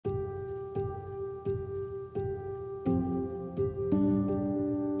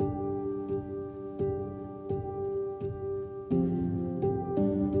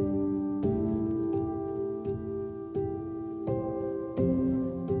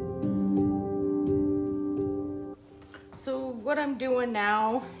what I'm doing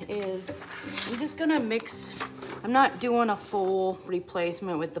now is I'm just gonna mix. I'm not doing a full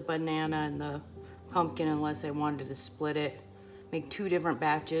replacement with the banana and the pumpkin unless I wanted to split it, make 2 different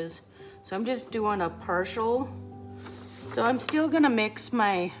batches. So I'm just doing a partial. So I'm still gonna mix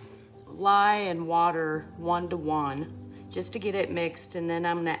my lye and water 1:1 just to get it mixed, and then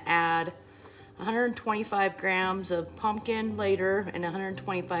I'm gonna add 125 grams of pumpkin later and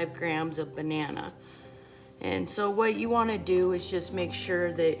 125 grams of banana. And so what you want to do is just make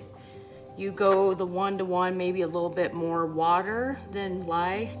sure that you go the 1:1, maybe a little bit more water than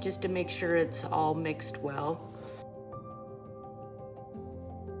lye, just to make sure it's all mixed well.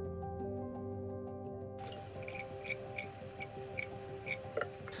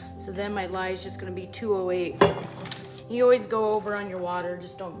 So then my lye is just going to be 208. You always go over on your water,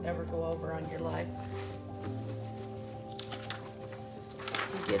 just don't ever go over on your lye.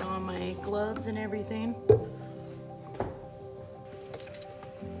 Get on my gloves and everything.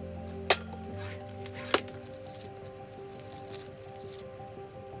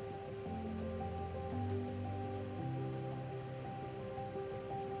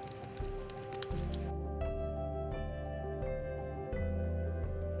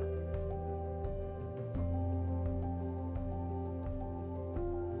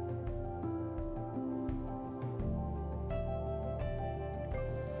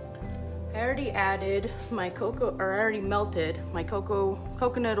 I already added my cocoa, or I already melted my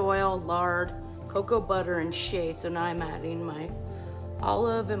coconut oil, lard, cocoa butter, and shea. So now I'm adding my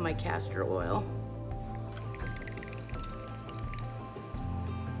olive and my castor oil.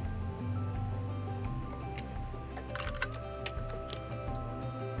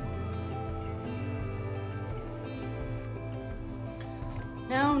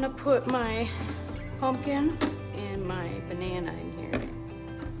 Now I'm gonna put my pumpkin and my banana in here.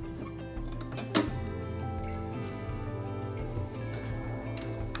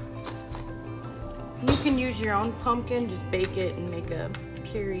 You can use your own pumpkin, just bake it and make a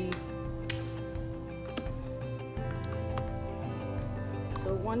puree.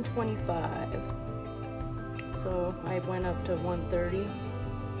 So 125. So I went up to 130.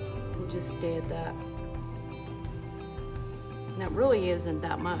 We'll just stay at that. And that really isn't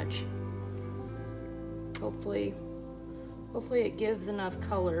that much. Hopefully it gives enough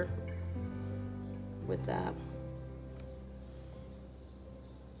color with that.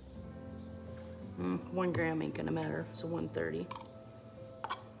 1 gram ain't gonna matter, so 130.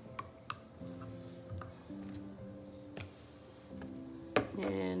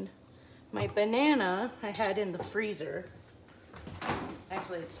 And my banana I had in the freezer.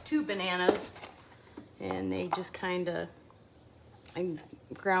 Actually, it's 2 bananas, and they just kinda, I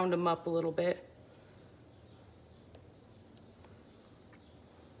ground them up a little bit.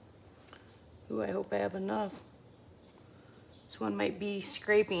 Ooh, I hope I have enough. This one might be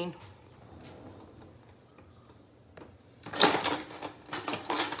scraping.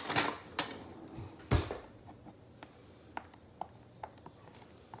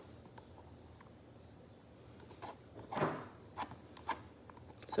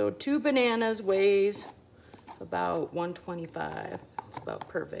 So 2 bananas weighs about 125. It's about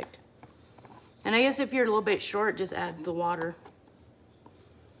perfect. And I guess if you're a little bit short, just add the water.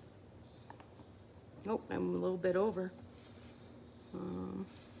 Nope, I'm a little bit over.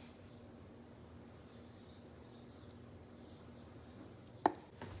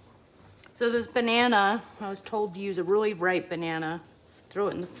 So this banana, I was told to use a really ripe banana, throw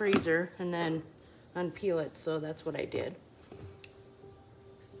it in the freezer, and then unpeel it, so that's what I did.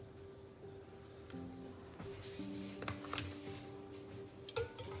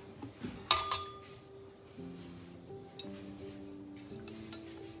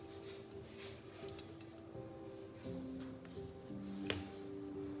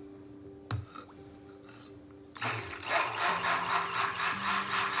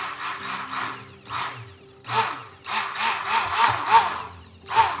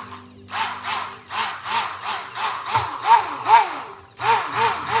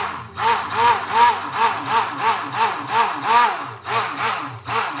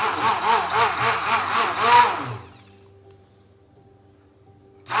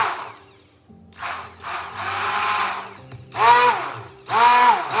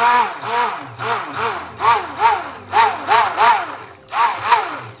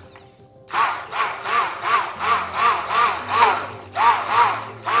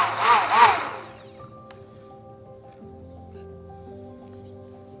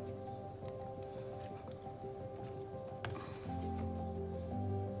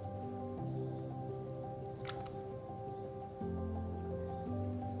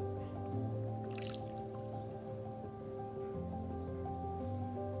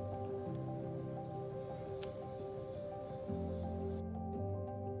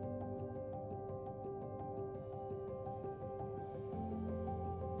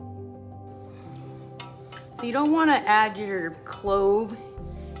 So you don't want to add your clove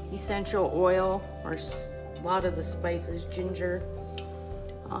essential oil or a lot of the spices, ginger.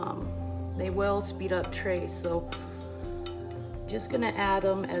 They will speed up trays, so just gonna add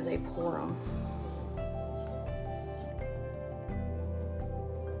them as I pour them.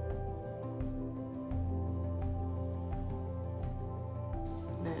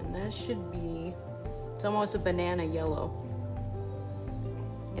 And this should be, it's almost a banana yellow,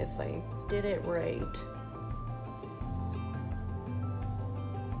 if I did it right.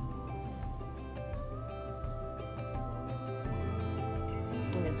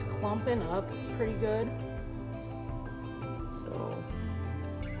 And it's clumping up pretty good. So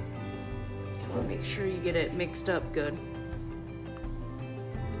just want to make sure you get it mixed up good.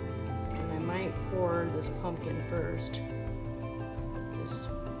 And I might pour this pumpkin first.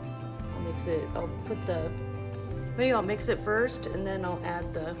 I'll mix it, maybe I'll mix it first and then I'll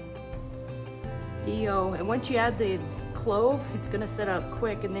add the EO. And once you add the clove, it's gonna set up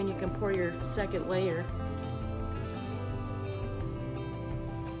quick and then you can pour your second layer.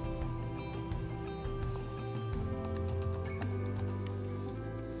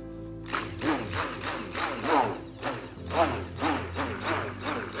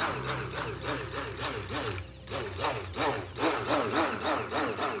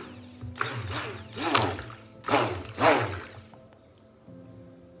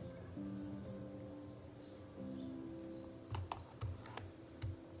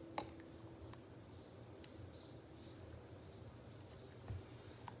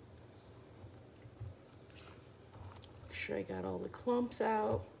 Sure I got all the clumps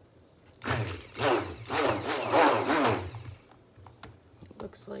out.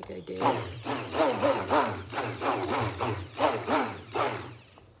 Looks like I did.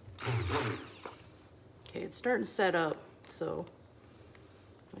 Okay, it's starting to set up. So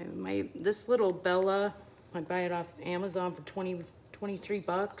this little Bella, I buy it off Amazon for 23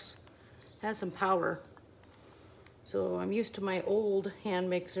 bucks. Has some power. So I'm used to my old hand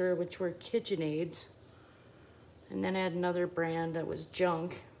mixer, which were KitchenAids. And then I had another brand that was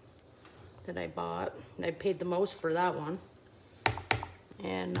junk that I bought. I paid the most for that one.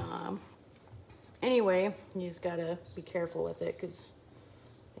 And anyway, you just gotta be careful with it because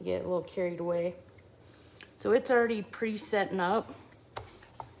I get a little carried away. So it's already pre-setting up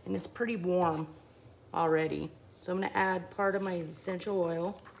and it's pretty warm already. So I'm gonna add part of my essential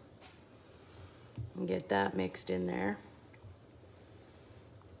oil and get that mixed in there.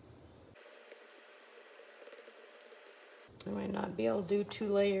 I might not be able to do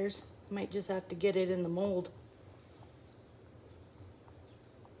 2 layers. Might just have to get it in the mold.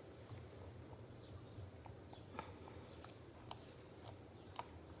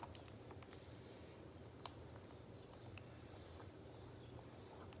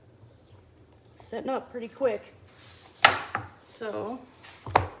 Setting up pretty quick. So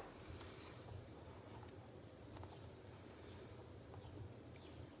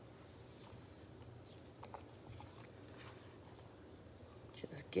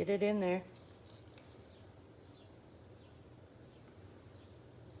just get it in there.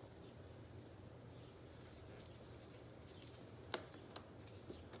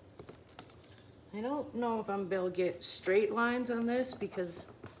 I don't know if I'm able to get straight lines on this because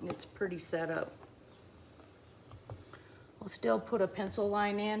it's pretty set up. I'll still put a pencil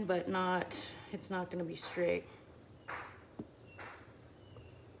line in, but it's not going to be straight.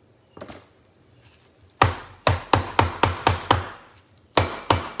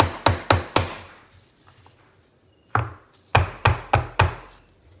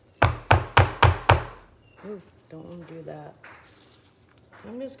 Ooh, don't want to do that.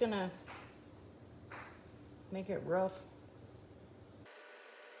 I'm just gonna make it rough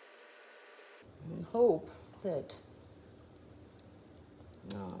and hope that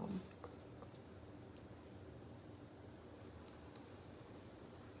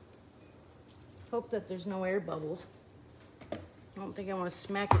there's no air bubbles. I don't think I want to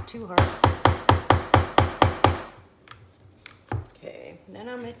smack it too hard. Okay, then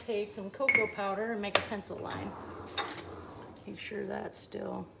I'm going to take some cocoa powder and make a pencil line. Make sure that's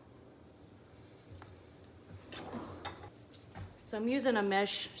still. So I'm using a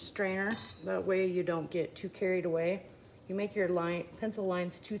mesh strainer. That way you don't get too carried away. You make your pencil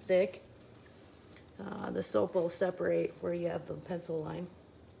lines too thick, the soap will separate where you have the pencil line.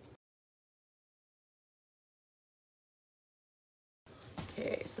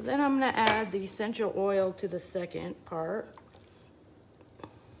 Okay, so then I'm going to add the essential oil to the second part.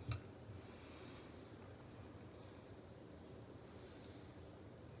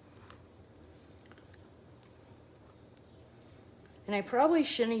 And I probably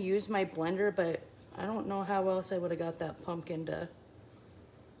shouldn't have used my blender, but I don't know how else I would have got that pumpkin to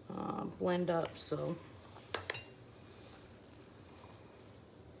blend up, so.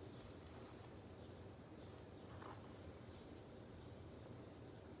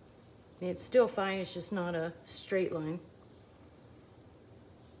 It's still fine, it's just not a straight line.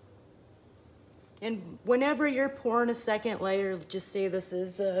 And whenever you're pouring a second layer, just say this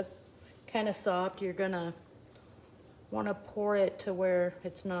is kind of soft, you're gonna want to pour it to where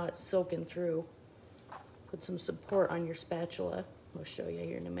it's not soaking through. Put some support on your spatula. I'll show you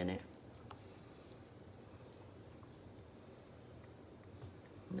here in a minute.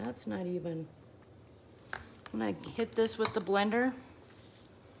 And that's not even, when I hit this with the blender,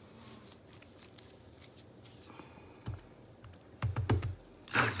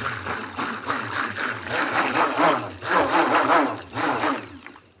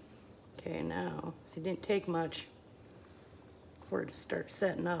 okay, now it didn't take much for it to start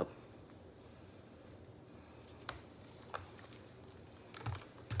setting up.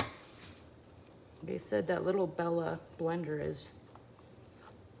 They said that little Bella blender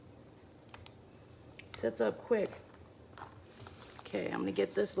sets up quick. Okay, I'm gonna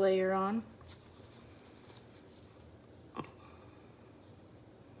get this layer on.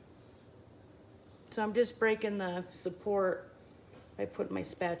 So I'm just breaking the support. I put my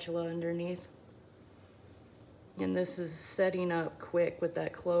spatula underneath. And this is setting up quick with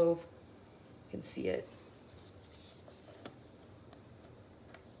that clove. You can see it.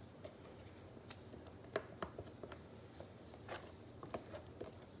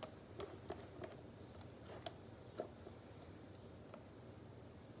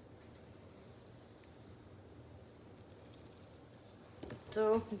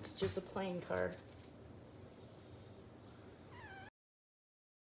 So it's just a playing card.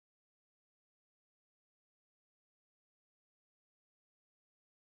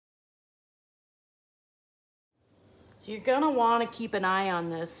 So you're gonna wanna keep an eye on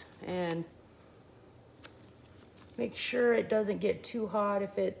this and make sure it doesn't get too hot.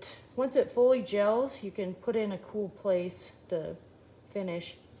 Once it fully gels, you can put it in a cool place to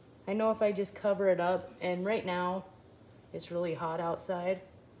finish. I know if I just cover it up, and right now it's really hot outside.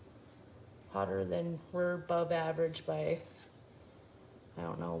 Hotter than, we're above average by, I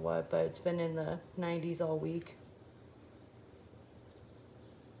don't know what, but it's been in the 90s all week.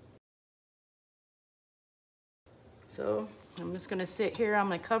 So I'm just gonna sit here, I'm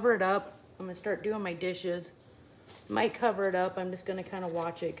gonna cover it up. I'm gonna start doing my dishes. Might cover it up, I'm just gonna kind of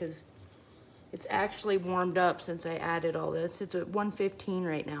watch it because it's actually warmed up since I added all this. It's at 115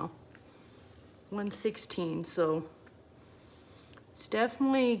 right now, 116, so it's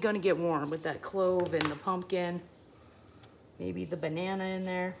definitely gonna get warm with that clove and the pumpkin, maybe the banana in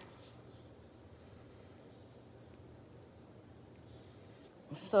there.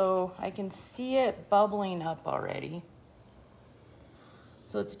 So I can see it bubbling up already.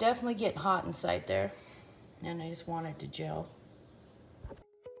 So it's definitely getting hot inside there, and I just want it to gel.